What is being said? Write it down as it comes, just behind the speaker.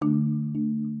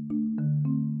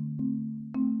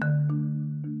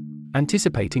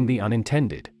Anticipating the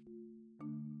unintended.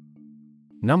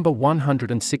 Number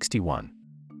 161.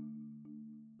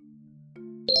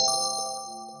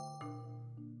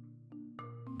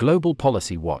 Global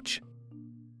Policy Watch.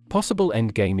 Possible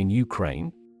endgame in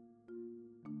Ukraine?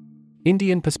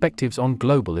 Indian perspectives on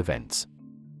global events.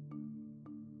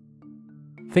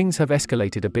 Things have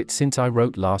escalated a bit since I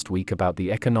wrote last week about the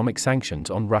economic sanctions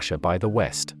on Russia by the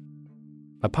West.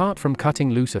 Apart from cutting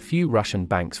loose a few Russian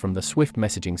banks from the SWIFT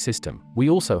messaging system, we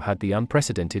also had the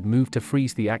unprecedented move to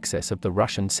freeze the access of the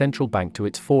Russian central bank to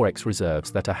its forex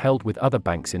reserves that are held with other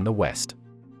banks in the West.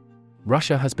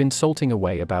 Russia has been salting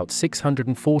away about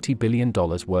 $640 billion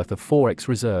worth of forex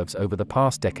reserves over the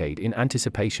past decade in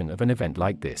anticipation of an event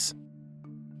like this.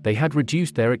 They had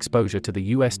reduced their exposure to the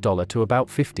US dollar to about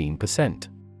 15%.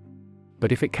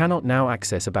 But if it cannot now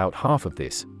access about half of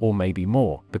this, or maybe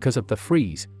more, because of the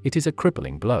freeze, it is a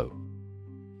crippling blow.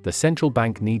 The central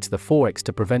bank needs the forex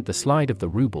to prevent the slide of the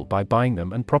ruble by buying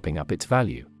them and propping up its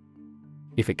value.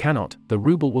 If it cannot, the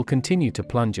ruble will continue to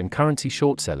plunge and currency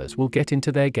short sellers will get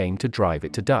into their game to drive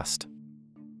it to dust.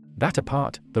 That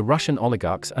apart, the Russian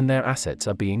oligarchs and their assets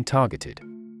are being targeted.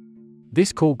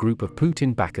 This core group of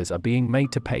Putin backers are being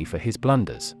made to pay for his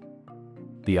blunders.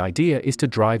 The idea is to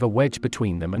drive a wedge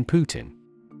between them and Putin.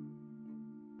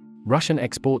 Russian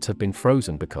exports have been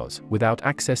frozen because, without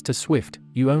access to SWIFT,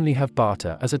 you only have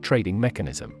barter as a trading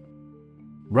mechanism.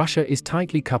 Russia is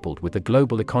tightly coupled with the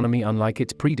global economy, unlike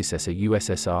its predecessor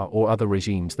USSR or other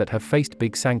regimes that have faced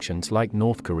big sanctions like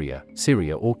North Korea,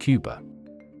 Syria or Cuba.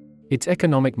 Its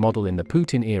economic model in the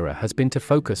Putin era has been to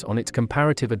focus on its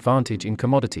comparative advantage in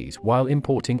commodities while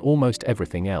importing almost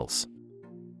everything else.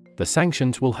 The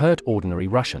sanctions will hurt ordinary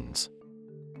Russians.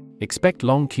 Expect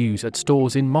long queues at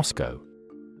stores in Moscow.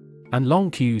 And long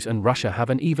queues and Russia have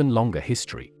an even longer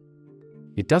history.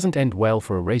 It doesn't end well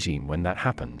for a regime when that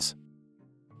happens.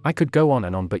 I could go on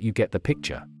and on, but you get the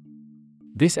picture.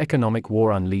 This economic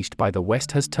war unleashed by the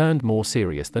West has turned more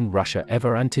serious than Russia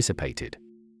ever anticipated.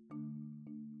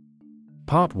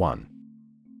 Part 1.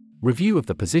 Review of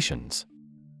the positions.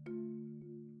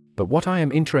 But what I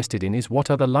am interested in is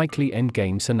what are the likely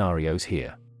endgame scenarios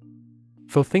here.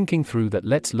 For thinking through that,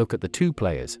 let's look at the two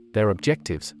players, their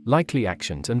objectives, likely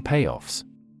actions and payoffs.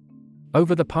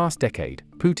 Over the past decade,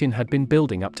 Putin had been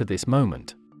building up to this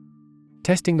moment.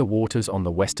 Testing the waters on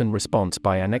the Western response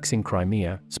by annexing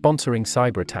Crimea, sponsoring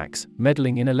cyber attacks,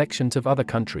 meddling in elections of other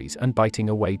countries and biting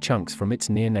away chunks from its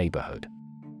near neighborhood.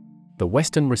 The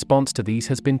Western response to these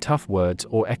has been tough words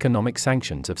or economic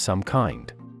sanctions of some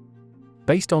kind.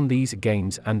 Based on these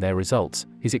games and their results,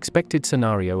 his expected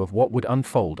scenario of what would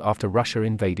unfold after Russia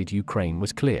invaded Ukraine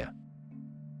was clear.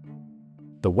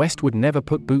 The West would never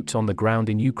put boots on the ground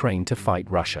in Ukraine to fight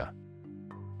Russia.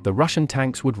 The Russian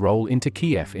tanks would roll into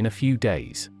Kiev in a few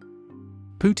days.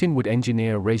 Putin would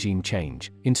engineer a regime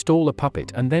change, install a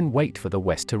puppet and then wait for the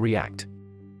West to react.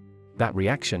 That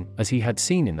reaction, as he had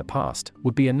seen in the past,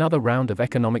 would be another round of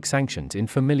economic sanctions in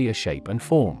familiar shape and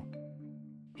form.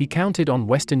 He counted on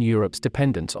Western Europe's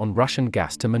dependence on Russian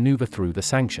gas to maneuver through the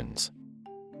sanctions.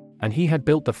 And he had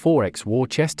built the forex war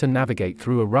chest to navigate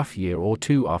through a rough year or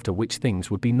two, after which things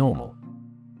would be normal.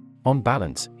 On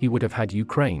balance, he would have had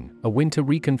Ukraine, a win to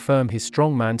reconfirm his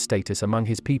strongman status among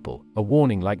his people, a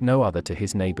warning like no other to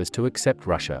his neighbors to accept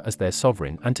Russia as their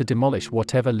sovereign and to demolish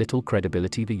whatever little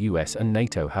credibility the US and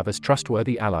NATO have as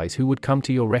trustworthy allies who would come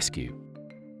to your rescue.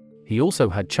 He also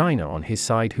had China on his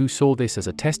side, who saw this as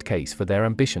a test case for their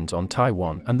ambitions on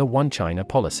Taiwan and the One China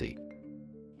policy.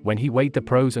 When he weighed the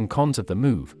pros and cons of the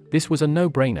move, this was a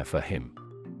no-brainer for him.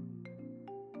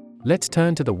 Let's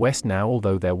turn to the West now.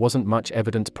 Although there wasn't much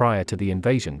evidence prior to the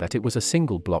invasion that it was a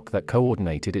single bloc that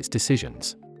coordinated its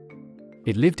decisions.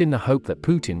 It lived in the hope that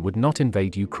Putin would not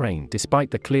invade Ukraine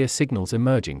despite the clear signals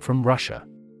emerging from Russia.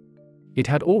 It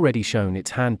had already shown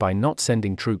its hand by not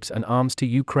sending troops and arms to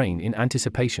Ukraine in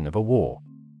anticipation of a war.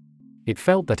 It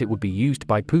felt that it would be used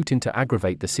by Putin to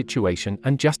aggravate the situation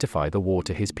and justify the war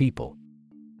to his people.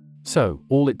 So,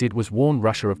 all it did was warn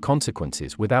Russia of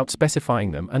consequences without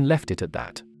specifying them and left it at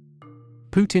that.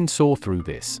 Putin saw through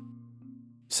this.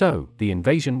 So, the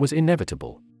invasion was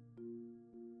inevitable.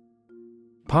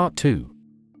 Part 2.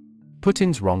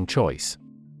 Putin's wrong choice.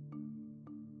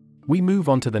 We move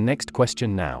on to the next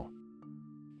question now.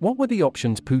 What were the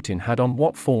options Putin had on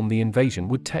what form the invasion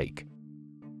would take?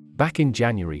 Back in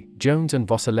January, Jones and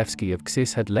Vasilevsky of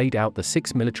XIS had laid out the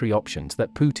 6 military options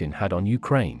that Putin had on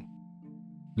Ukraine.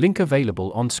 Link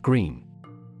available on screen.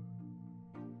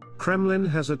 Kremlin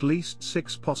has at least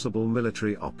 6 possible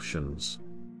military options.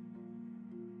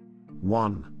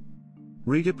 1.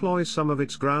 Redeploy some of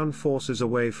its ground forces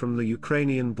away from the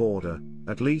Ukrainian border,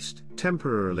 at least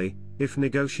temporarily, if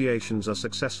negotiations are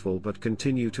successful, but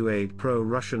continue to aid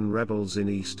pro-Russian rebels in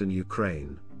eastern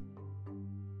Ukraine.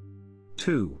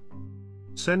 2.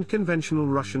 Send conventional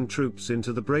Russian troops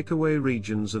into the breakaway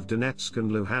regions of Donetsk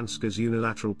and Luhansk as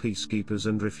unilateral peacekeepers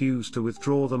and refuse to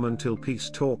withdraw them until peace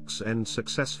talks end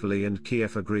successfully and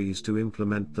Kiev agrees to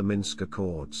implement the Minsk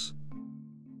Accords.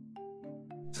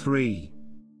 3.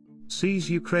 Seize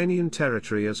Ukrainian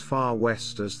territory as far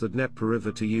west as the Dnieper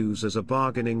River to use as a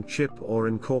bargaining chip or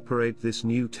incorporate this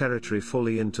new territory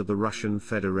fully into the Russian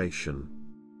Federation.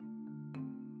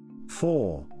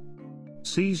 4.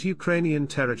 Seize Ukrainian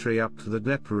territory up to the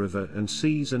Dnieper River and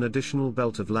seize an additional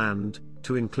belt of land,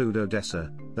 to include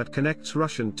Odessa, that connects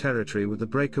Russian territory with the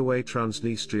breakaway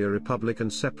Transnistria Republic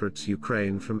and separates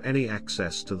Ukraine from any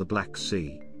access to the Black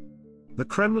Sea. The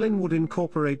Kremlin would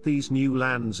incorporate these new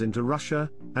lands into Russia,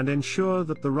 and ensure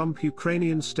that the rump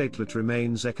Ukrainian statelet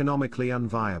remains economically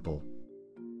unviable.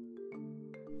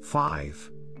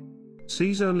 5.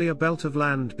 Seize only a belt of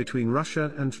land between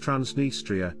Russia and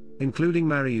Transnistria, including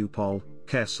Mariupol,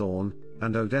 Kherson,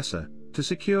 and Odessa, to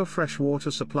secure fresh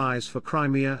water supplies for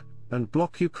Crimea, and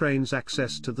block Ukraine's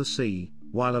access to the sea,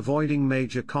 while avoiding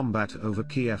major combat over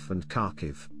Kiev and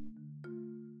Kharkiv.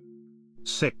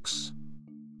 6.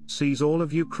 Seize all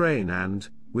of Ukraine and,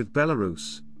 with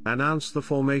Belarus, announce the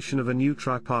formation of a new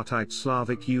tripartite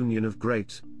Slavic union of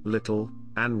Great, Little,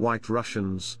 and White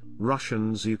Russians,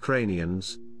 Russians,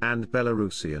 Ukrainians, and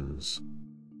Belarusians.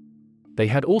 They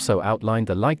had also outlined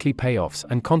the likely payoffs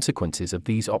and consequences of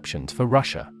these options for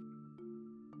Russia.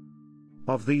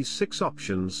 Of these 6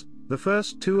 options, the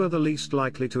first 2 are the least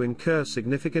likely to incur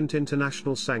significant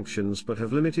international sanctions but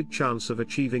have limited chance of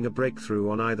achieving a breakthrough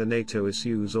on either NATO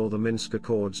issues or the Minsk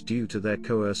Accords due to their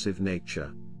coercive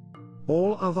nature.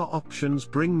 All other options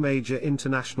bring major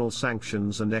international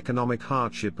sanctions and economic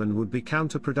hardship and would be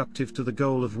counterproductive to the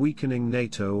goal of weakening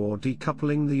NATO or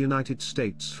decoupling the United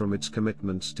States from its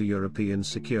commitments to European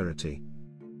security.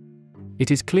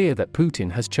 It is clear that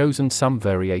Putin has chosen some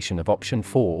variation of option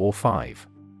 4 or 5.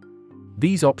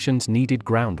 These options needed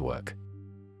groundwork.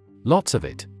 Lots of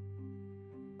it.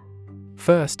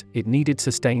 First, it needed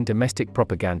sustained domestic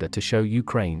propaganda to show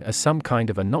Ukraine as some kind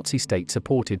of a Nazi state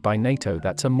supported by NATO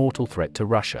that's a mortal threat to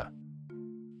Russia.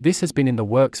 This has been in the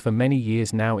works for many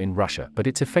years now in Russia, but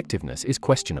its effectiveness is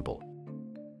questionable.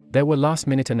 There were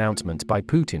last-minute announcements by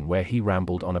Putin where he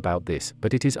rambled on about this,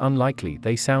 but it is unlikely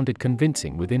they sounded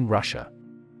convincing within Russia.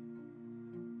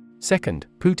 Second,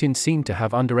 Putin seemed to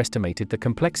have underestimated the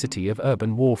complexity of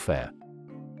urban warfare.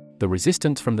 The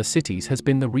resistance from the cities has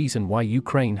been the reason why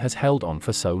Ukraine has held on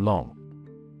for so long.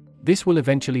 This will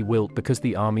eventually wilt because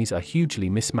the armies are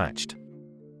hugely mismatched.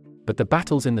 But the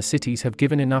battles in the cities have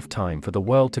given enough time for the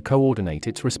world to coordinate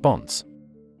its response.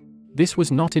 This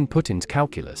was not in Putin's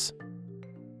calculus.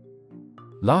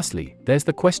 Lastly, there's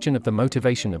the question of the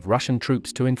motivation of Russian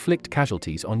troops to inflict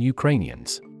casualties on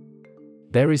Ukrainians.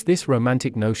 There is this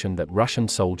romantic notion that Russian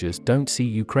soldiers don't see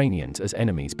Ukrainians as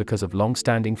enemies because of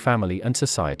long-standing family and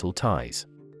societal ties.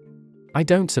 I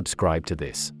don't subscribe to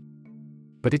this.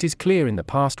 But it is clear in the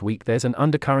past week there's an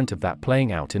undercurrent of that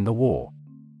playing out in the war.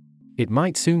 It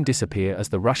might soon disappear as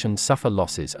the Russians suffer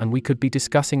losses and we could be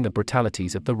discussing the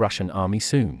brutalities of the Russian army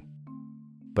soon.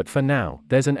 But for now,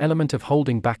 there's an element of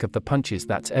holding back of the punches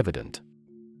that's evident.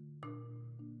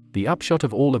 The upshot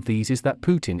of all of these is that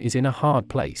Putin is in a hard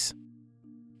place.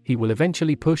 He will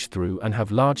eventually push through and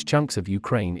have large chunks of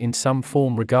Ukraine in some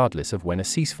form regardless of when a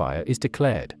ceasefire is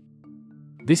declared.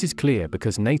 This is clear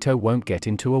because NATO won't get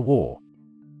into a war.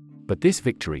 But this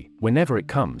victory, whenever it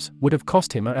comes, would have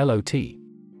cost him a lot.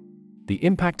 The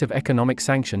impact of economic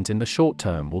sanctions in the short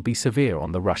term will be severe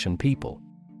on the Russian people.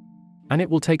 And it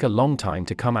will take a long time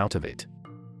to come out of it.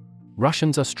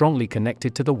 Russians are strongly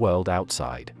connected to the world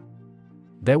outside.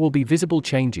 There will be visible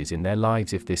changes in their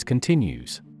lives if this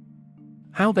continues.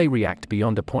 How they react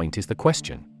beyond a point is the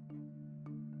question.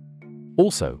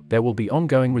 Also, there will be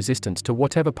ongoing resistance to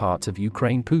whatever parts of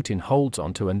Ukraine Putin holds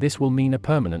onto, and this will mean a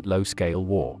permanent low-scale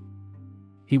war.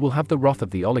 He will have the wrath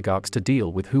of the oligarchs to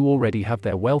deal with who already have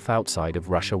their wealth outside of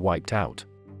Russia wiped out.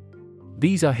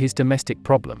 These are his domestic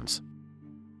problems.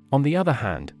 On the other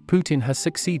hand, Putin has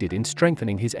succeeded in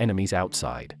strengthening his enemies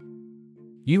outside.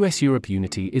 US-Europe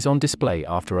unity is on display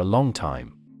after a long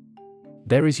time.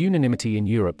 There is unanimity in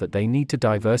Europe that they need to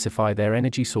diversify their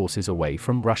energy sources away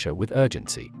from Russia with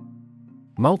urgency.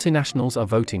 Multinationals are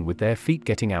voting with their feet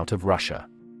getting out of Russia.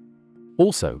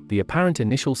 Also, the apparent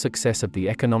initial success of the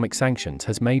economic sanctions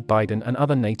has made Biden and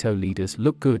other NATO leaders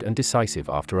look good and decisive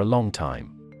after a long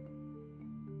time.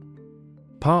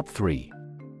 Part 3.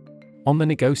 On the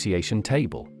negotiation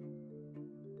table.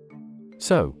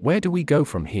 So, where do we go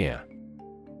from here?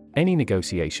 Any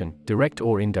negotiation, direct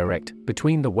or indirect,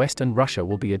 between the West and Russia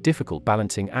will be a difficult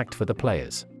balancing act for the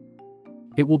players.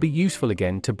 It will be useful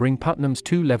again to bring Putnam's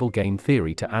two-level game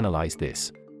theory to analyze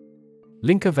this.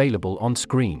 Link available on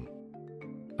screen.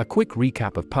 A quick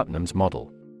recap of Putnam's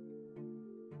model.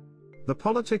 The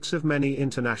politics of many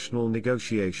international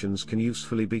negotiations can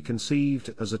usefully be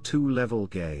conceived as a two-level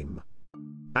game.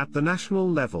 At the national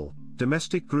level,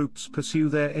 domestic groups pursue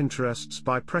their interests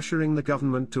by pressuring the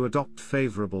government to adopt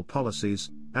favorable policies,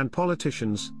 and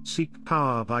politicians seek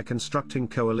power by constructing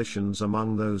coalitions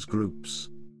among those groups.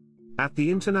 At the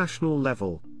international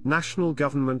level, national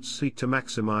governments seek to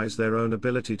maximize their own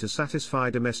ability to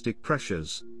satisfy domestic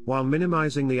pressures, while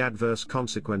minimizing the adverse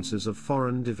consequences of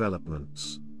foreign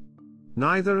developments.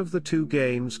 Neither of the two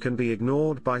games can be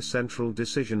ignored by central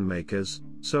decision-makers,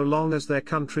 so long as their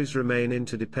countries remain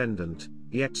interdependent,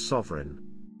 yet sovereign.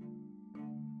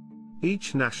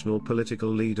 Each national political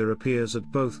leader appears at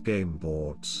both game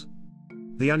boards.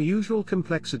 The unusual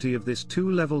complexity of this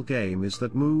two-level game is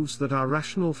that moves that are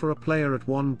rational for a player at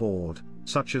one board,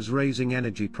 such as raising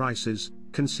energy prices,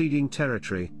 conceding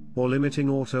territory, or limiting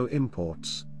auto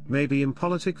imports, may be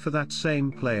impolitic for that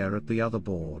same player at the other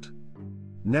board.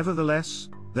 Nevertheless,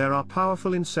 there are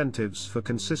powerful incentives for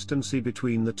consistency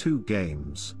between the two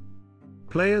games.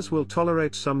 Players will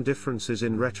tolerate some differences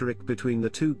in rhetoric between the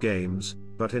two games,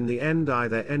 but in the end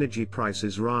either energy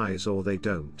prices rise or they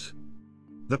don't.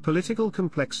 The political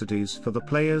complexities for the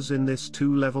players in this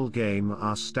two-level game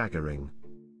are staggering.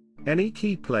 Any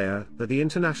key player at the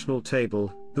international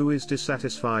table who is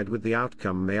dissatisfied with the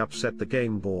outcome may upset the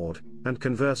game board, and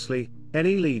conversely,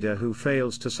 any leader who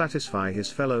fails to satisfy his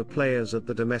fellow players at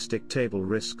the domestic table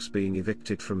risks being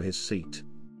evicted from his seat.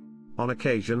 On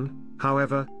occasion,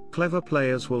 however, clever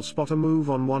players will spot a move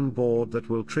on one board that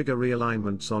will trigger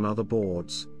realignments on other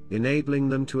boards, enabling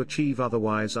them to achieve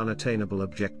otherwise unattainable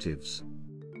objectives.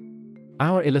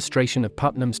 Our illustration of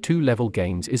Putnam's two-level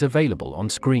games is available on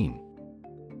screen.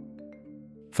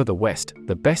 For the West,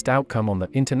 the best outcome on the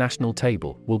international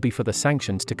table will be for the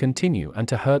sanctions to continue and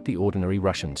to hurt the ordinary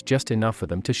Russians just enough for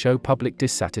them to show public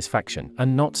dissatisfaction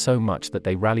and not so much that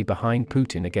they rally behind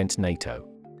Putin against NATO.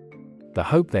 The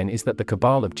hope then is that the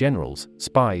cabal of generals,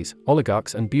 spies,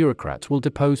 oligarchs and bureaucrats will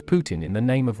depose Putin in the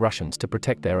name of Russians to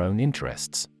protect their own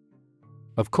interests.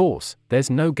 Of course, there's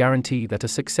no guarantee that a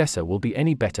successor will be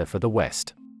any better for the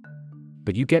West.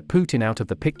 But you get Putin out of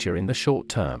the picture in the short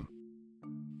term.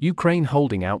 Ukraine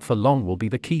holding out for long will be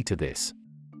the key to this.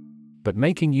 But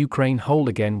making Ukraine whole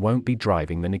again won't be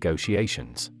driving the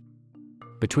negotiations.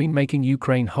 Between making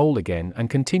Ukraine whole again and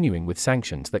continuing with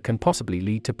sanctions that can possibly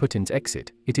lead to Putin's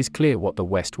exit, it is clear what the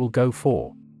West will go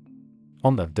for.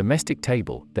 On the domestic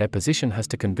table, their position has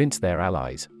to convince their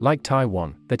allies, like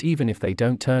Taiwan, that even if they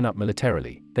don't turn up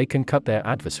militarily, they can cut their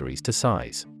adversaries to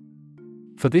size.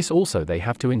 For this also they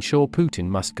have to ensure Putin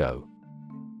must go.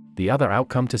 The other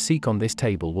outcome to seek on this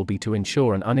table will be to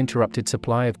ensure an uninterrupted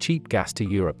supply of cheap gas to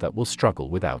Europe that will struggle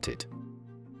without it.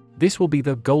 This will be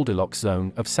the Goldilocks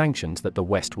zone of sanctions that the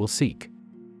West will seek.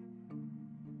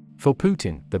 For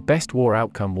Putin, the best war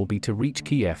outcome will be to reach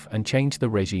Kiev and change the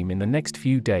regime in the next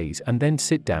few days and then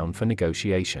sit down for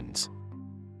negotiations.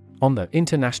 On the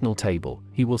international table,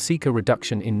 he will seek a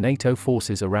reduction in NATO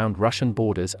forces around Russian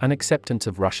borders and acceptance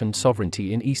of Russian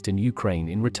sovereignty in eastern Ukraine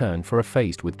in return for a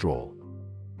phased withdrawal.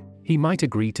 He might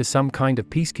agree to some kind of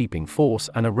peacekeeping force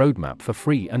and a roadmap for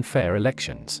free and fair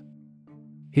elections.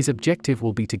 His objective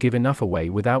will be to give enough away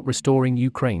without restoring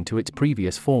Ukraine to its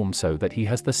previous form so that he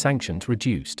has the sanctions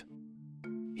reduced.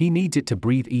 He needs it to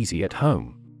breathe easy at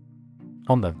home.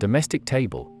 On the domestic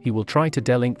table, he will try to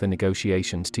delink the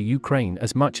negotiations to Ukraine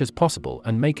as much as possible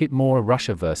and make it more a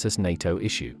Russia versus NATO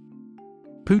issue.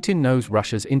 Putin knows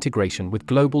Russia's integration with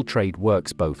global trade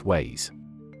works both ways.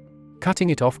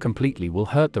 Cutting it off completely will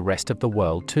hurt the rest of the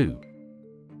world too.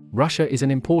 Russia is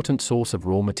an important source of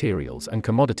raw materials and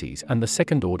commodities, and the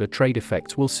second-order trade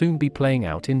effects will soon be playing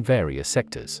out in various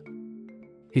sectors.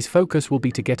 His focus will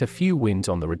be to get a few wins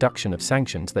on the reduction of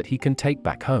sanctions that he can take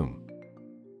back home.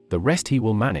 The rest he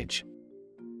will manage.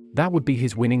 That would be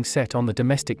his winning set on the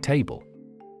domestic table.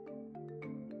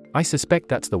 I suspect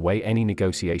that's the way any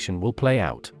negotiation will play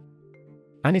out.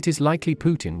 And it is likely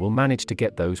Putin will manage to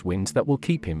get those wins that will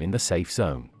keep him in the safe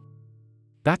zone.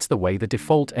 That's the way the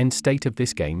default end state of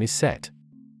this game is set.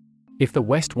 If the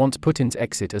West wants Putin's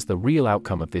exit as the real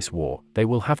outcome of this war, they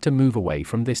will have to move away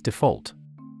from this default.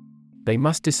 They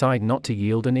must decide not to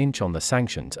yield an inch on the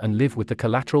sanctions and live with the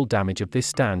collateral damage of this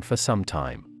stand for some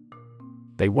time.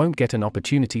 They won't get an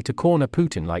opportunity to corner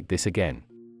Putin like this again.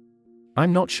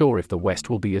 I'm not sure if the West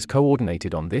will be as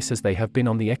coordinated on this as they have been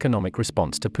on the economic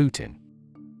response to Putin.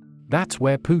 That's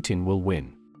where Putin will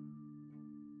win.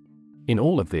 In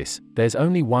all of this, there's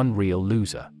only one real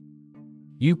loser: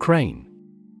 Ukraine.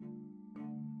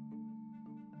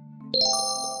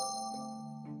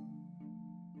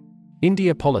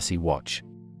 India Policy Watch.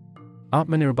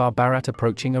 Atmanirbhar Bharat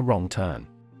approaching a wrong turn.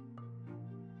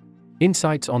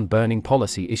 Insights on burning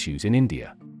policy issues in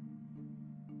India.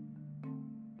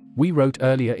 We wrote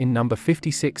earlier in number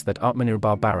 56 that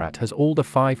Atmanirbhar Bharat has all the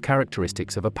 5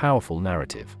 characteristics of a powerful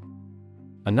narrative.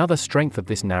 Another strength of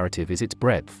this narrative is its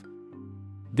breadth.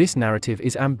 This narrative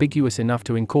is ambiguous enough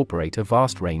to incorporate a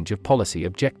vast range of policy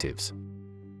objectives.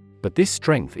 But this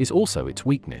strength is also its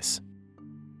weakness.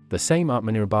 The same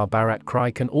Atmanirbhar Bharat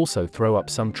cry can also throw up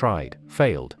some tried,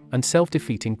 failed, and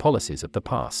self-defeating policies of the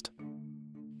past.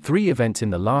 3 events in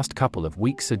the last couple of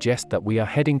weeks suggest that we are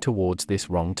heading towards this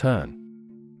wrong turn.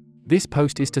 This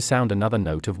post is to sound another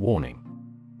note of warning.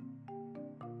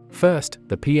 First,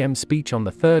 the PM's speech on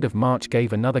the 3rd of March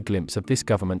gave another glimpse of this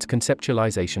government's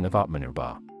conceptualization of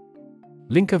Atmanirbhar.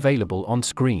 Link available on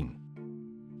screen.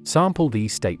 Sample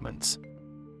these statements.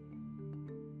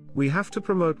 We have to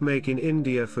promote Make in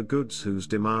India for goods whose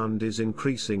demand is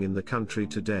increasing in the country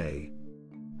today.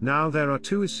 Now there are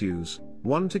 2 issues,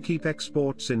 one to keep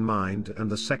exports in mind and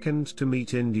the second to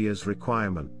meet India's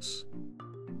requirements.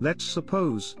 Let's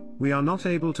suppose we are not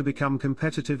able to become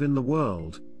competitive in the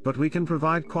world, but we can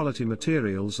provide quality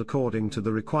materials according to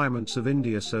the requirements of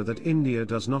India so that India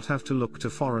does not have to look to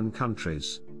foreign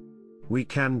countries. We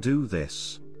can do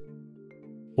this.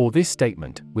 Or this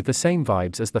statement, with the same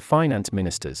vibes as the finance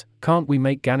minister's "Can't we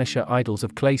make Ganesha idols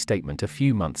of clay" statement a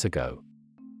few months ago.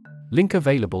 Link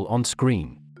available on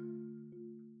screen.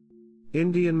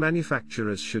 Indian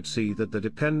manufacturers should see that the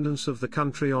dependence of the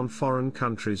country on foreign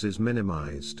countries is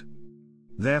minimized.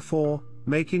 Therefore,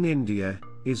 Make in India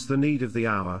is the need of the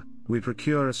hour. We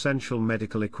procure essential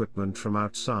medical equipment from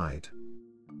outside.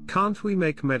 Can't we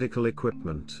make medical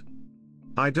equipment?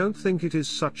 I don't think it is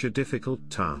such a difficult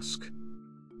task.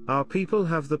 Our people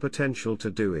have the potential to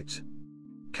do it.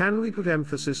 Can we put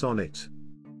emphasis on it?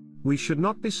 We should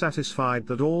not be satisfied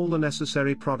that all the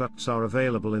necessary products are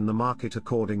available in the market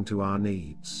according to our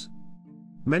needs.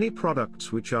 Many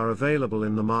products which are available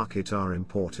in the market are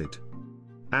imported.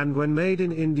 And when made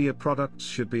in India products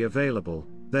should be available,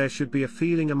 there should be a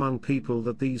feeling among people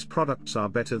that these products are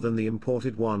better than the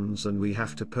imported ones and we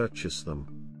have to purchase them.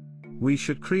 We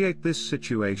should create this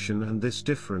situation and this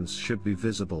difference should be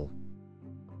visible.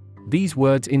 These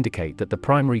words indicate that the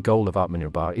primary goal of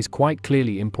Atmanirbhar is quite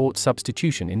clearly import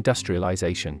substitution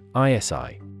industrialization,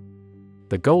 ISI.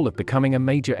 The goal of becoming a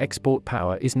major export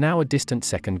power is now a distant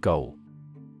second goal.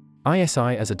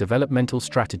 ISI as a developmental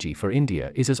strategy for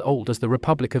India is as old as the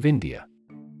Republic of India.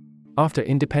 After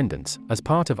independence, as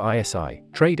part of ISI,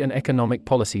 trade and economic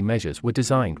policy measures were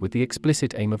designed with the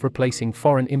explicit aim of replacing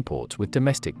foreign imports with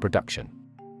domestic production.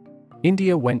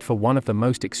 India went for one of the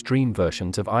most extreme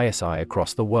versions of ISI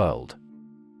across the world.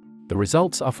 The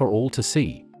results are for all to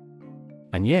see.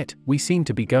 And yet, we seem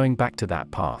to be going back to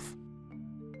that path.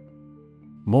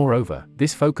 Moreover,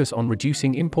 this focus on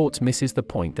reducing imports misses the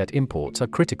point that imports are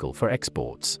critical for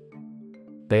exports.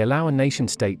 They allow a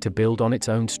nation-state to build on its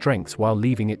own strengths while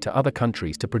leaving it to other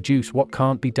countries to produce what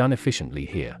can't be done efficiently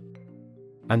here.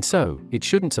 And so, it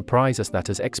shouldn't surprise us that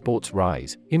as exports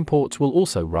rise, imports will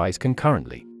also rise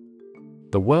concurrently.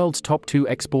 The world's top 2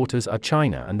 exporters are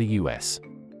China and the US.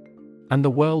 And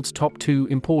the world's top 2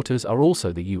 importers are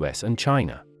also the US and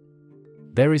China.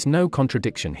 There is no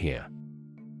contradiction here.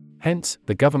 Hence,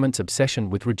 the government's obsession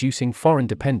with reducing foreign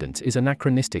dependence is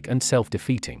anachronistic and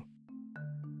self-defeating.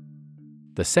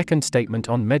 The second statement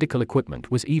on medical equipment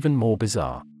was even more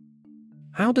bizarre.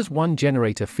 How does one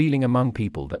generate a feeling among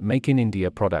people that Make in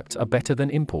India products are better than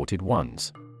imported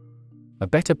ones? A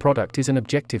better product is an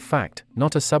objective fact,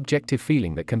 not a subjective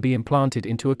feeling that can be implanted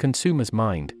into a consumer's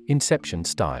mind, Inception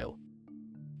style.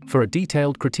 For a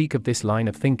detailed critique of this line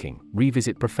of thinking,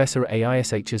 revisit Professor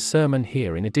Aish's sermon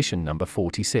here in edition number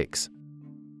 46.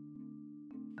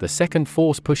 The second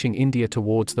force pushing India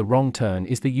towards the wrong turn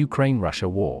is the Ukraine-Russia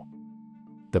war.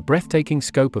 The breathtaking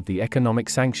scope of the economic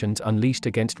sanctions unleashed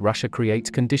against Russia creates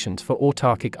conditions for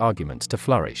autarkic arguments to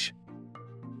flourish.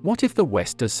 What if the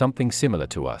West does something similar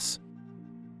to us?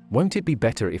 Won't it be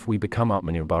better if we become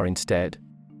Atmanirbhar instead?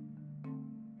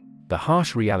 The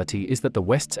harsh reality is that the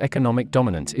West's economic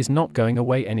dominance is not going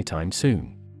away anytime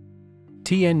soon.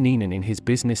 T.N. Neenan in his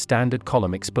Business Standard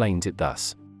column explains it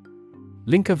thus.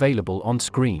 Link available on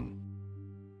screen.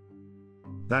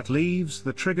 That leaves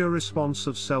the trigger response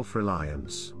of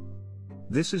self-reliance.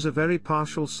 This is a very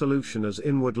partial solution as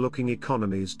inward-looking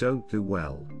economies don't do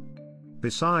well.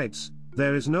 Besides,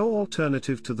 there is no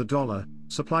alternative to the dollar,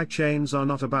 supply chains are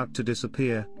not about to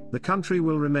disappear, the country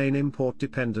will remain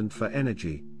import-dependent for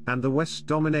energy, and the West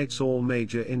dominates all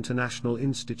major international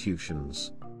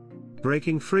institutions.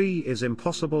 Breaking free is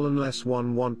impossible unless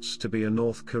one wants to be a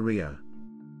North Korea.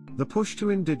 The push to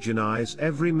indigenize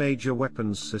every major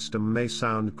weapons system may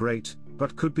sound great,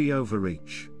 but could be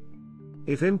overreach.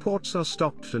 If imports are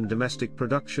stopped and domestic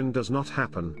production does not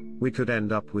happen, we could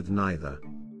end up with neither.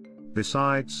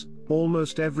 Besides,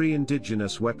 almost every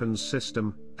indigenous weapons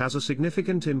system has a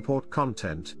significant import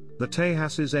content. The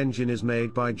Tejas' engine is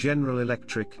made by General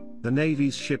Electric, the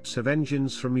Navy's ships have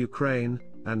engines from Ukraine,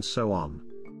 and so on.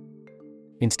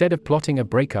 Instead of plotting a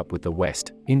breakup with the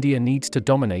West, India needs to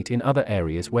dominate in other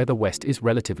areas where the West is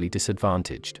relatively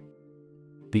disadvantaged.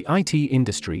 The IT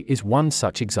industry is one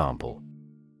such example.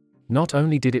 Not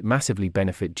only did it massively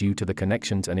benefit due to the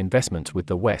connections and investments with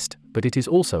the West, but it is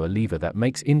also a lever that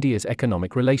makes India's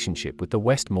economic relationship with the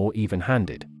West more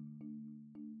even-handed.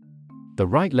 The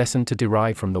right lesson to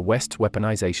derive from the West's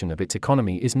weaponization of its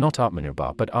economy is not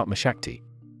Atmanirbhar but Atmashakti.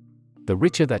 The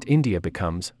richer that India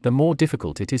becomes, the more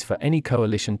difficult it is for any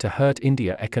coalition to hurt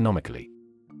India economically.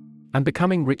 And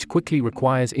becoming rich quickly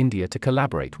requires India to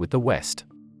collaborate with the West.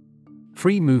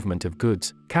 Free movement of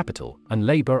goods, capital, and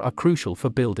labor are crucial for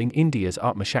building India's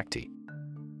Atmashakti.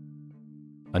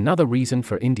 Another reason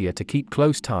for India to keep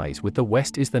close ties with the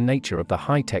West is the nature of the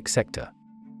high-tech sector.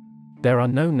 There are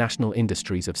no national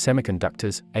industries of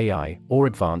semiconductors, AI, or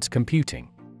advanced computing.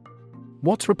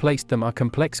 What's replaced them are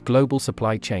complex global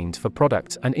supply chains for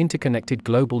products and interconnected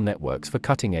global networks for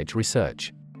cutting-edge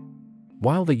research.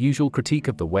 While the usual critique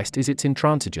of the West is its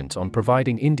intransigence on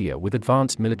providing India with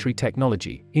advanced military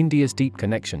technology, India's deep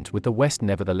connections with the West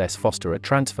nevertheless foster a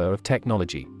transfer of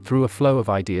technology, through a flow of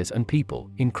ideas and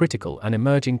people, in critical and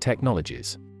emerging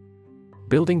technologies.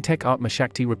 Building Tech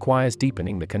Atmashakti requires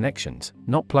deepening the connections,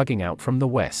 not plugging out from the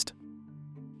West.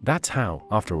 That's how,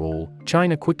 after all,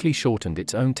 China quickly shortened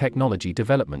its own technology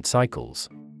development cycles.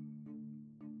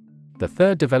 The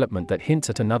third development that hints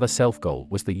at another self-goal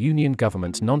was the Union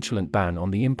government's nonchalant ban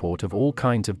on the import of all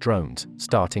kinds of drones,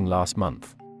 starting last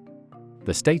month.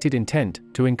 The stated intent,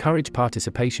 to encourage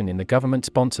participation in the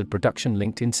government-sponsored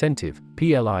Production-Linked Incentive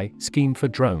 (PLI) scheme for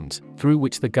drones, through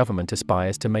which the government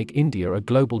aspires to make India a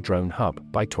global drone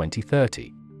hub by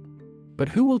 2030. But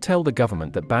who will tell the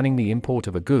government that banning the import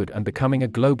of a good and becoming a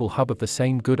global hub of the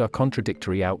same good are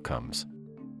contradictory outcomes?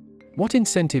 What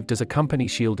incentive does a company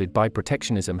shielded by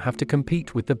protectionism have to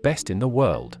compete with the best in the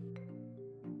world?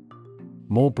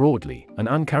 More broadly, an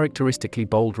uncharacteristically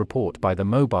bold report by the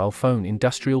mobile phone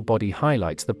industrial body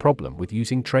highlights the problem with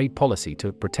using trade policy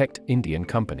to protect Indian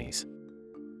companies.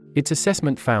 Its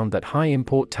assessment found that high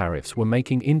import tariffs were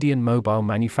making Indian mobile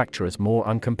manufacturers more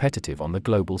uncompetitive on the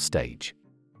global stage.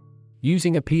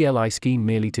 Using a PLI scheme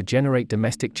merely to generate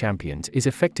domestic champions is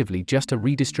effectively just a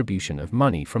redistribution of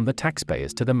money from the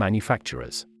taxpayers to the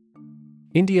manufacturers.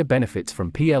 India benefits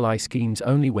from PLI schemes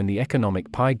only when the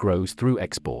economic pie grows through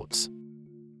exports.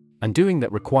 And doing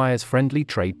that requires friendly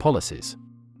trade policies.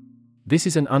 This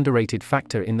is an underrated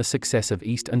factor in the success of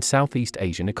East and Southeast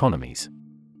Asian economies.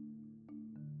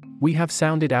 We have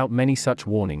sounded out many such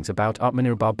warnings about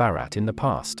Atmanirbhar Bharat in the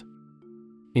past.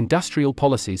 Industrial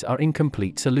policies are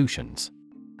incomplete solutions.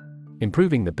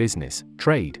 Improving the business,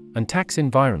 trade, and tax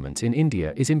environments in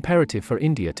India is imperative for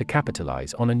India to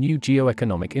capitalize on a new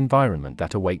geo-economic environment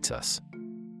that awaits us.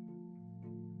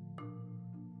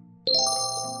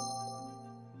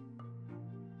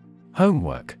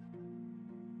 Homework.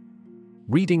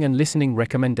 Reading and listening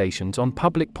recommendations on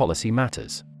public policy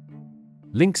matters.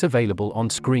 Links available on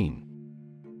screen.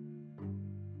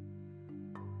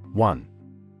 1.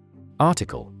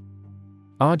 Article.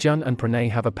 Arjun and Pranay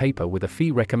have a paper with a fee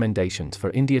recommendations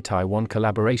for India-Taiwan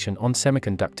collaboration on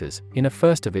semiconductors, in a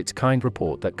first-of-its-kind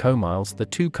report that compiles the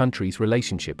two countries'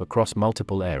 relationship across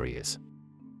multiple areas.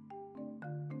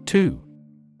 2.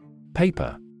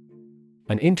 Paper.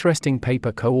 An interesting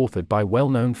paper co-authored by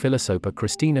well-known philosopher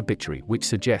Christina Bichri which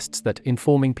suggests that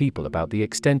informing people about the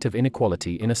extent of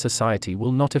inequality in a society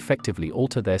will not effectively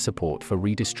alter their support for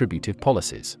redistributive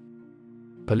policies.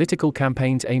 Political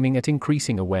campaigns aiming at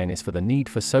increasing awareness for the need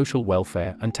for social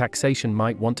welfare and taxation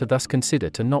might want to thus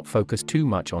consider to not focus too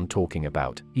much on talking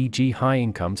about, e.g. high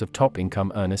incomes of top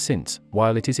income earners since,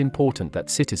 while it is important that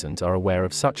citizens are aware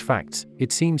of such facts,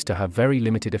 it seems to have very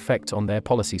limited effects on their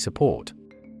policy support.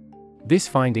 This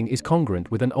finding is congruent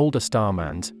with an older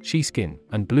Starmans, Sheeskin,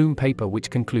 and Bloom paper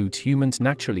which concludes humans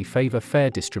naturally favor fair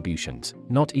distributions,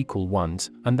 not equal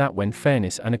ones, and that when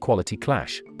fairness and equality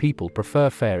clash, people prefer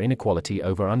fair inequality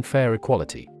over unfair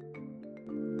equality.